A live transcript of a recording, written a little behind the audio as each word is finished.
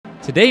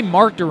Today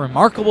marked a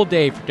remarkable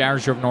day for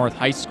Downers Grove North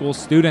High School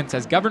students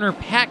as Governor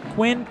Pat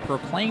Quinn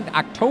proclaimed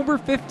October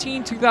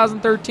 15,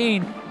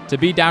 2013 to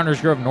be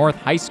Downers Grove North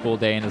High School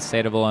Day in the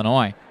state of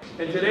Illinois.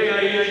 And today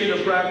I issue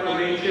the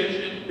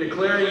proclamation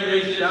declaring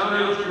this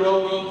Downers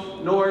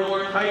Grove North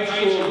High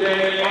School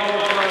Day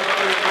all across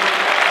the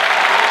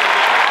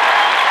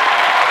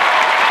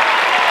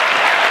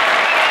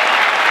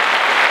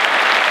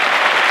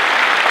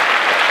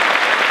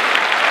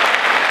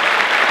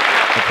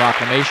The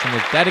proclamation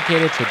was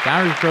dedicated to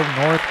Downers Grove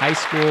North High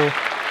School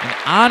in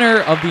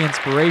honor of the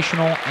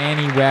inspirational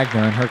Anne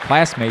Wagner and her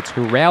classmates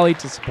who rallied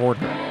to support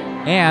her.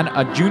 Anne,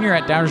 a junior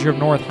at Downers Grove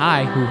North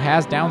High who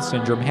has Down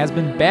syndrome, has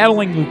been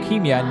battling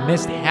leukemia and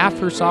missed half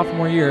her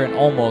sophomore year and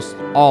almost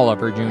all of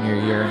her junior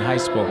year in high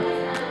school.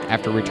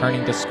 After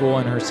returning to school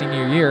in her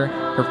senior year,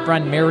 her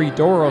friend Mary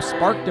Doro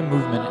sparked a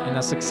movement in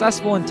a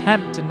successful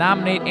attempt to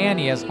nominate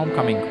Annie as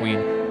homecoming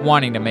queen,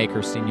 wanting to make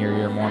her senior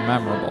year more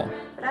memorable.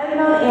 I've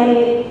known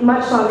Annie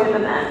much longer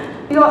than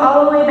that. We go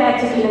all the way back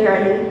to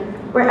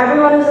kindergarten, where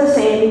everyone is the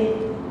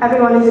same,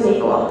 everyone is an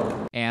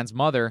equal. Anne's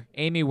mother,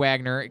 Anne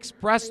Wagner,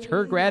 expressed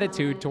her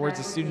gratitude towards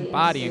the student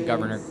body and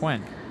Governor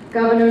Quinn.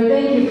 Governor,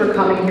 thank you for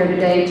coming here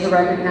today to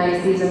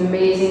recognize these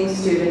amazing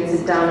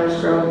students at Downers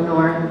Grove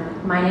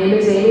North. My name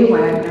is Anne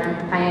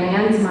Wagner. I am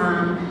Anne's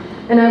mom,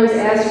 and I was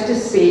asked to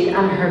speak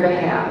on her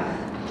behalf.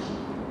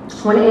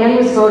 When Anne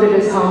was voted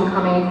as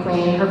homecoming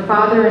queen, her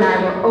father and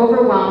I were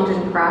overwhelmed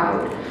and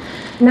proud.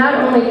 Not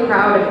only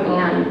proud of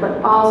Anne,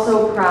 but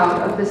also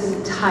proud of this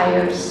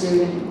entire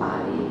student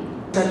body.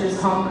 Such as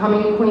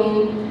homecoming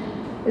queen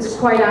is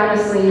quite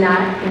honestly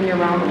not in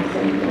your own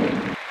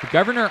thinking. The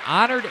governor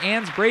honored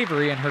Anne's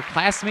bravery and her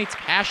classmates'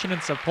 passion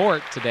and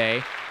support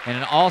today in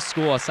an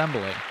all-school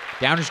assembly.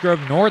 Downers Grove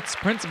North's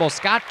principal,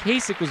 Scott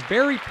Kasich, was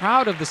very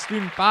proud of the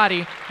student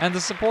body and the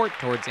support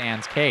towards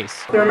Anne's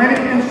case. There are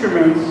many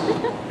instruments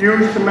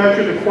used to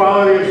measure the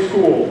quality of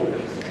school.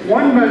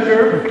 One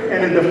measure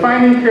and a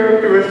defining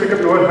characteristic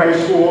of North High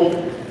School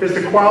is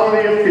the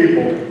quality of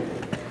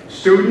people,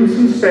 students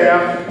and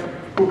staff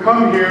who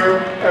come here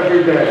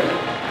every day.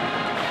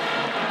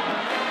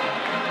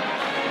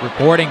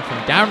 Reporting from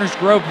Downers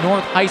Grove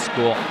North High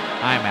School,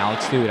 I'm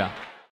Alex Duta.